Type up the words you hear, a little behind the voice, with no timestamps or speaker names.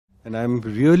And I'm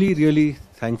really, really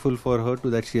thankful for her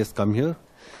that she has come here.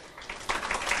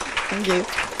 Thank you.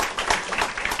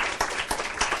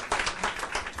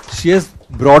 She has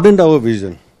broadened our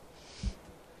vision.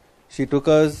 She took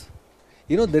us,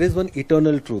 there is one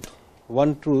eternal truth.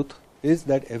 One truth is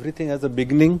that everything has a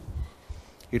beginning,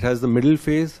 it has the middle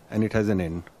phase, and it has an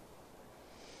end.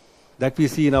 That we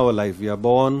see in our life. We are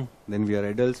born, then we are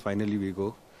adults, finally we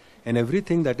go. And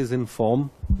everything that is in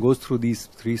form goes through these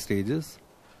 3 stages.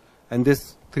 And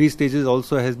this 3 stages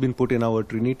also has been put in our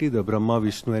Trinity, the Brahma,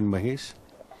 Vishnu and Mahesh.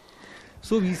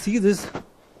 So we see this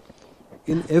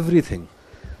in everything.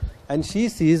 And she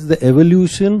sees the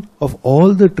evolution of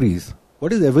all the trees.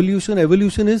 What is evolution?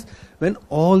 Evolution is when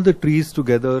all the trees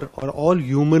together, or all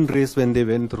human race when they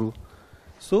went through.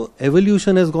 So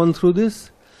evolution has gone through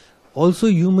this. Also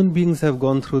human beings have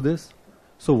gone through this.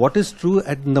 So what is true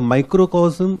at the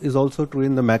microcosm is also true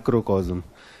in the macrocosm.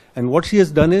 And what she has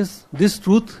done is, this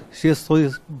truth she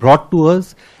has brought to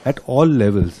us at all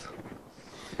levels.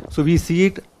 So we see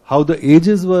it, how the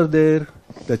ages were there,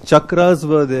 the chakras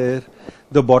were there,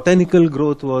 the botanical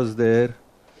growth was there,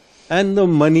 and the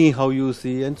money, how you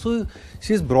see. And so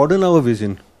she has broadened our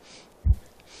vision.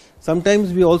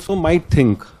 Sometimes we also might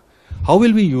think, how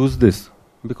will we use this?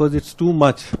 Because it's too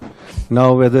much.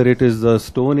 Now whether it is the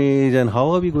Stone Age, and how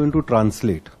are we going to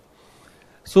translate?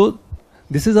 So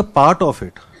this is a part of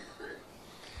it.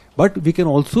 But we can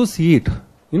also see it.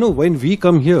 When we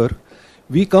come here,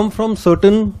 we come from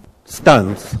certain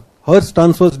stance. Her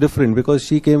stance was different because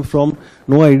she came from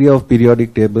no idea of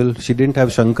periodic table. She didn't have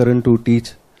Shankaran to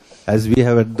teach as we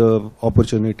have had the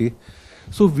opportunity.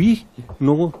 So we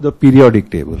know the periodic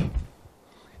table.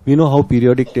 We know how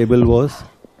periodic table was.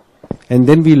 And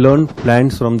then we learned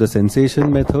plants from the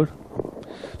sensation method.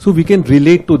 So we can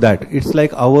relate to that. It's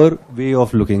like our way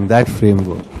of looking, that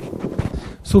framework.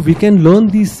 So we can learn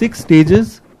these 6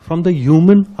 stages from the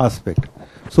human aspect.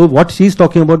 So what she's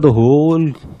talking about, the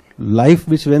whole life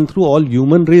which went through, all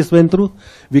human race went through,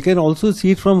 we can also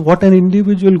see it from what an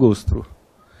individual goes through.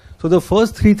 So the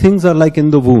first 3 things are like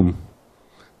in the womb.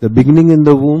 The beginning in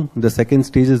the womb, the second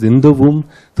stage is in the womb,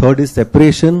 third is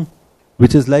separation,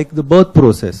 which is like the birth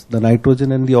process, the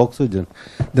nitrogen and the oxygen.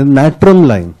 The natrum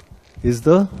line is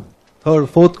the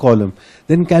fourth column.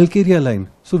 Then calcarea line.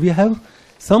 So we have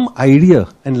some idea.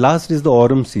 And last is the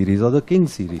aurum series or the king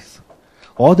series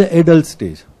or the adult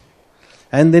stage.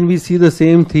 And then we see the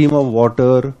same theme of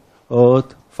water,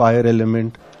 earth, fire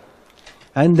element.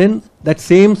 And then that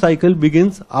same cycle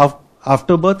begins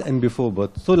after birth and before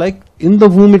birth. So like in the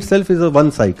womb itself is a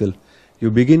one cycle. You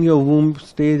begin your womb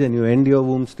stage and you end your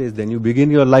womb stage. Then you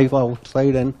begin your life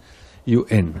outside and you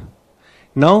end.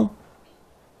 Now,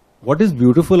 what is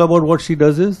beautiful about what she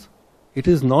does is, it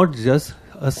is not just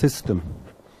a system.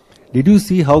 Did you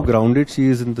see how grounded she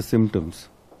is in the symptoms?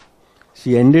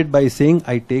 She ended by saying,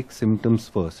 I take symptoms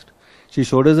first. She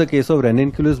showed us a case of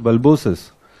ranunculus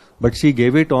bulbosus, but she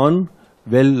gave it on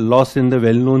lost in the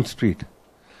well-known street.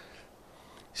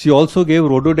 She also gave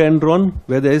rhododendron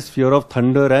where there is fear of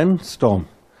thunder and storm.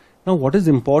 Now what is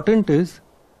important is,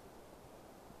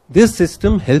 this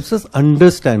system helps us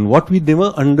understand what we never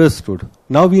understood.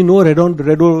 Now we know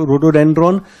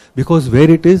rhododendron because where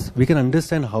it is, we can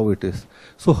understand how it is.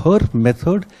 So her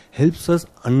method helps us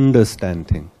understand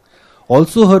things.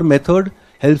 Also her method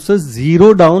helps us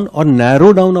zero down or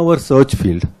narrow down our search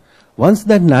field. Once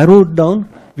that narrowed down,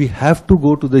 we have to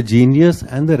go to the genius,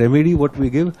 and the remedy what we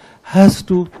give has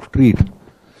to treat.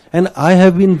 And I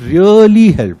have been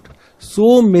really helped.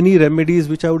 So many remedies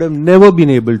which I would have never been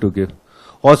able to give.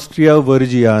 Austria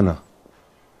virgiana,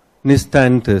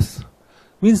 Nisthanthus,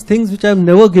 means things which I have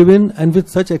never given and with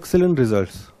such excellent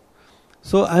results.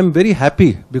 So I am very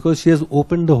happy because she has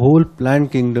opened the whole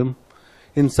plant kingdom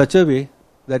in such a way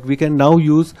that we can now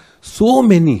use so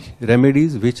many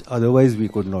remedies which otherwise we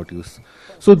could not use.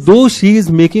 So though she is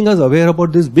making us aware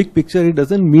about this big picture, it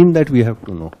doesn't mean that we have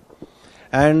to know.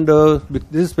 And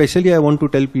this especially I want to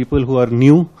tell people who are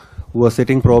new, who are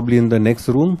sitting probably in the next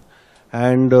room,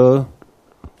 and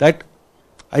that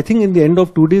I think in the end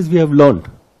of 2 days we have learned.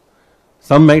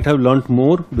 Some might have learned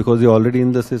more because they are already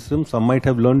in the system, some might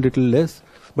have learned little less,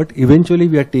 but eventually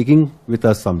we are taking with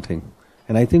us something.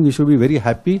 And I think we should be very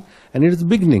happy, and it is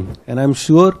beginning. And I'm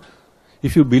sure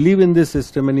if you believe in this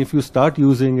system and if you start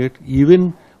using it,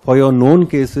 even for your known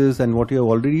cases and what you have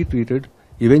already treated,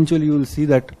 eventually you will see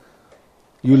that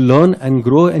you learn and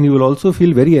grow, and you will also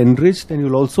feel very enriched, and you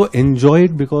will also enjoy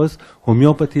it because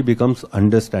homeopathy becomes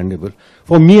understandable.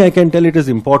 For me, I can tell it is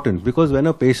important because when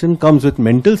a patient comes with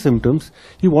mental symptoms,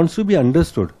 he wants to be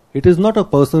understood. It is not a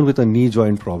person with a knee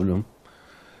joint problem.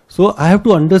 So I have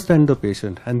to understand the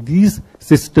patient, and these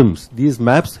systems, these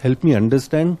maps help me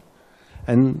understand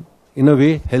and in a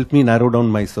way help me narrow down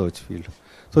my search field.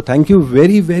 So thank you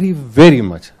very, very, very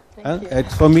much.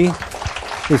 It's for me,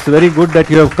 it's very good that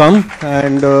you have come,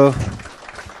 and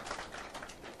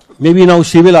maybe now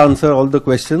she will answer all the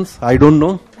questions. I don't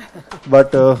know,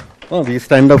 but we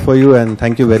stand up for you and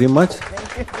thank you very much.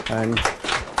 Thank you. And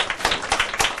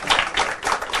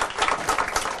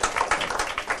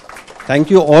thank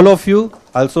you all of you.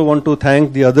 I also want to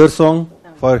thank the other song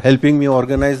for helping me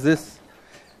organize this.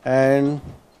 And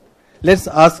let's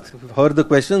ask her the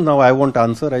question. Now I won't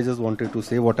answer. I just wanted to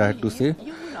say what I had to say.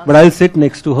 But I'll sit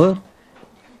next to her.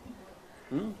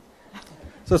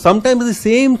 So sometimes the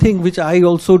same thing which I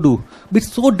also do, but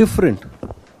it's so different.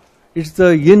 It's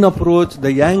the yin approach,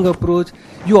 the yang approach.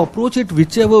 You approach it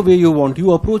whichever way you want.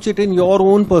 You approach it in your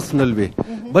own personal way.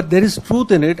 But there is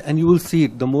truth in it, and you will see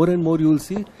it. The more and more you will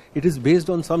see, it is based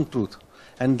on some truth.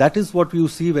 And that is what you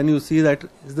see when you see that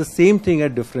it's the same thing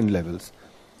at different levels.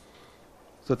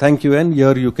 So thank you, and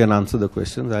here you can answer the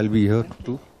questions. I'll be here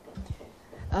too.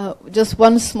 Just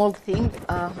one small thing.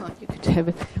 You could have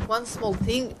it. One small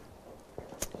thing.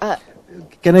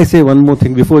 Can I say one more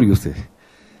thing before you say?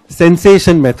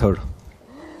 Sensation method.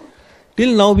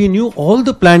 Till now we knew all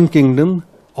the plant kingdom,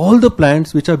 all the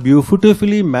plants which are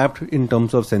beautifully mapped in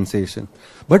terms of sensation.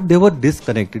 But they were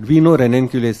disconnected. We know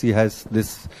ranunculaceae has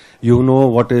this, you know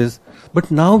what is.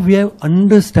 But now we have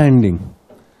understanding.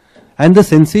 And the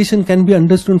sensation can be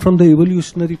understood from the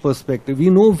evolutionary perspective. We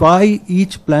know why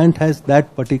each plant has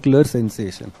that particular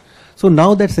sensation. So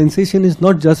now that sensation is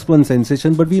not just one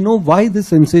sensation, but we know why this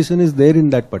sensation is there in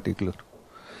that particular.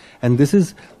 And this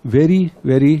is very,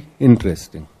 very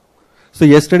interesting. So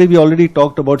yesterday we already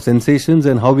talked about sensations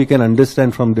and how we can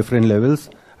understand from different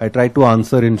levels. I tried to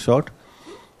answer in short.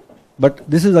 But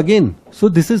this is again, so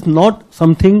this is not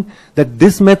something that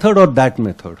this method or that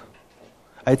method.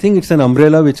 I think it's an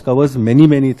umbrella which covers many,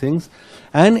 many things.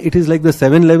 And it is like the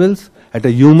 7 levels, at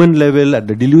a human level, at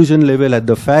the delusion level, at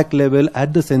the fact level,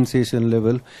 at the sensation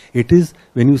level. It is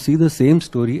when you see the same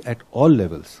story at all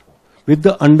levels, with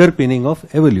the underpinning of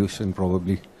evolution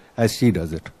probably, as she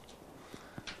does it.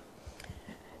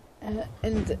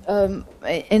 And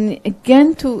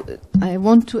again, I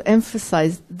want to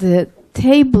emphasize the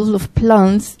table of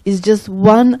plants is just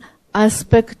one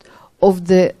aspect of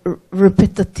the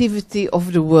repetitivity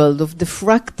of the world, of the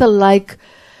fractal-like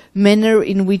manner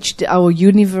in which our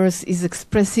universe is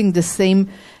expressing the same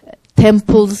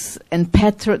templates and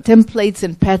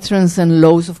patterns and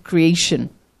laws of creation.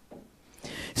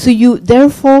 So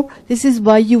therefore, this is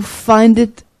why you find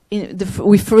it.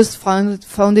 We first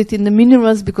found it in the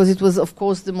minerals because it was, of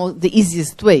course, the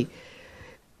easiest way.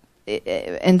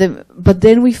 But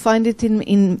then we find it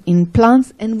in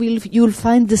plants, and you'll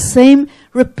find the same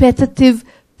repetitive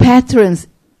patterns,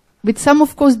 with some,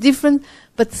 of course, different.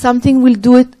 But something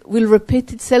will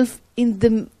repeat itself in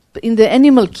the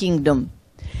animal kingdom,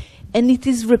 and it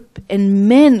is and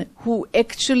man, who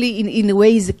actually in a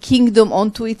way is a kingdom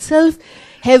unto itself,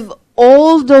 have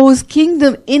all those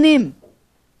kingdom in him.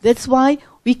 That's why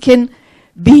we can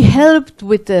be helped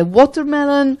with a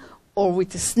watermelon or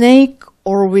with a snake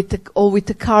or with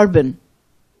a carbon.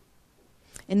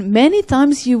 And many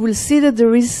times you will see that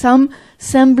there is some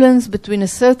semblance between a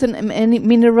certain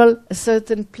mineral, a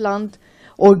certain plant,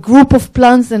 or group of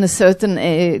plants, and a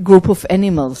certain group of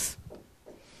animals.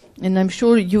 And I'm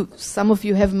sure some of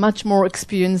you have much more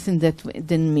experience in that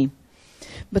than me.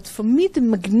 But for me, the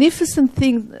magnificent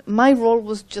thing, my role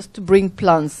was just to bring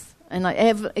plants. And I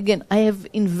have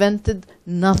invented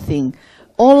nothing.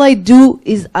 All I do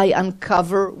is I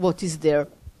uncover what is there.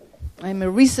 I'm a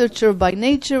researcher by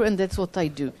nature, and that's what I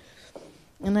do.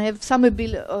 And I have some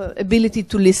ability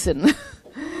to listen.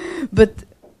 But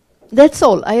that's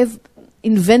all. I have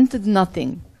invented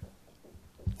nothing.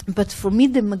 But for me,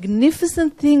 the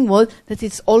magnificent thing was that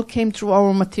it all came through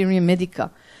our Materia Medica.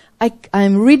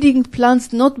 I'm reading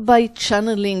plants not by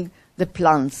channeling the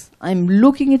plants. I'm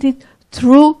looking at it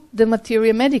through the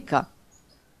Materia Medica.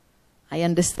 I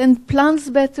understand plants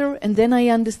better, and then I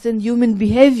understand human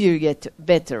behavior yet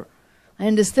better. I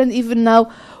understand even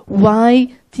now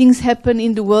why things happen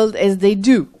in the world as they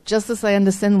do, just as I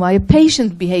understand why a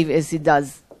patient behaves as he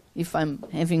does, if I'm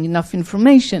having enough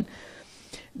information.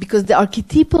 Because the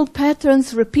archetypal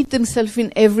patterns repeat themselves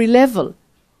in every level.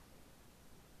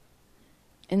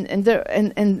 And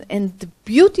the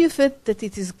beauty of it, that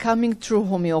it is coming through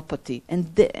homeopathy.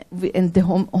 And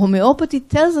the homeopathy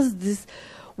tells us this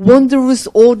wondrous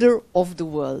order of the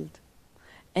world.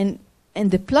 And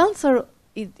the plants are,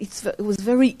 it was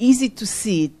very easy to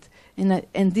see it.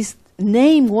 And this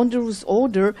name, wondrous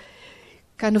order,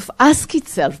 kind of ask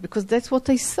itself, because that's what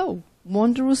I saw.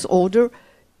 Wondrous order,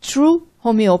 true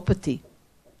homeopathy.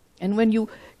 And when you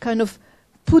kind of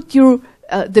put your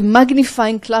the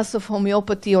magnifying glass of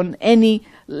homeopathy on any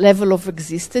level of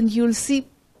existence, you'll see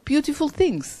beautiful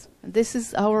things. And this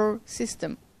is our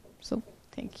system. So,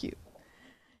 thank you.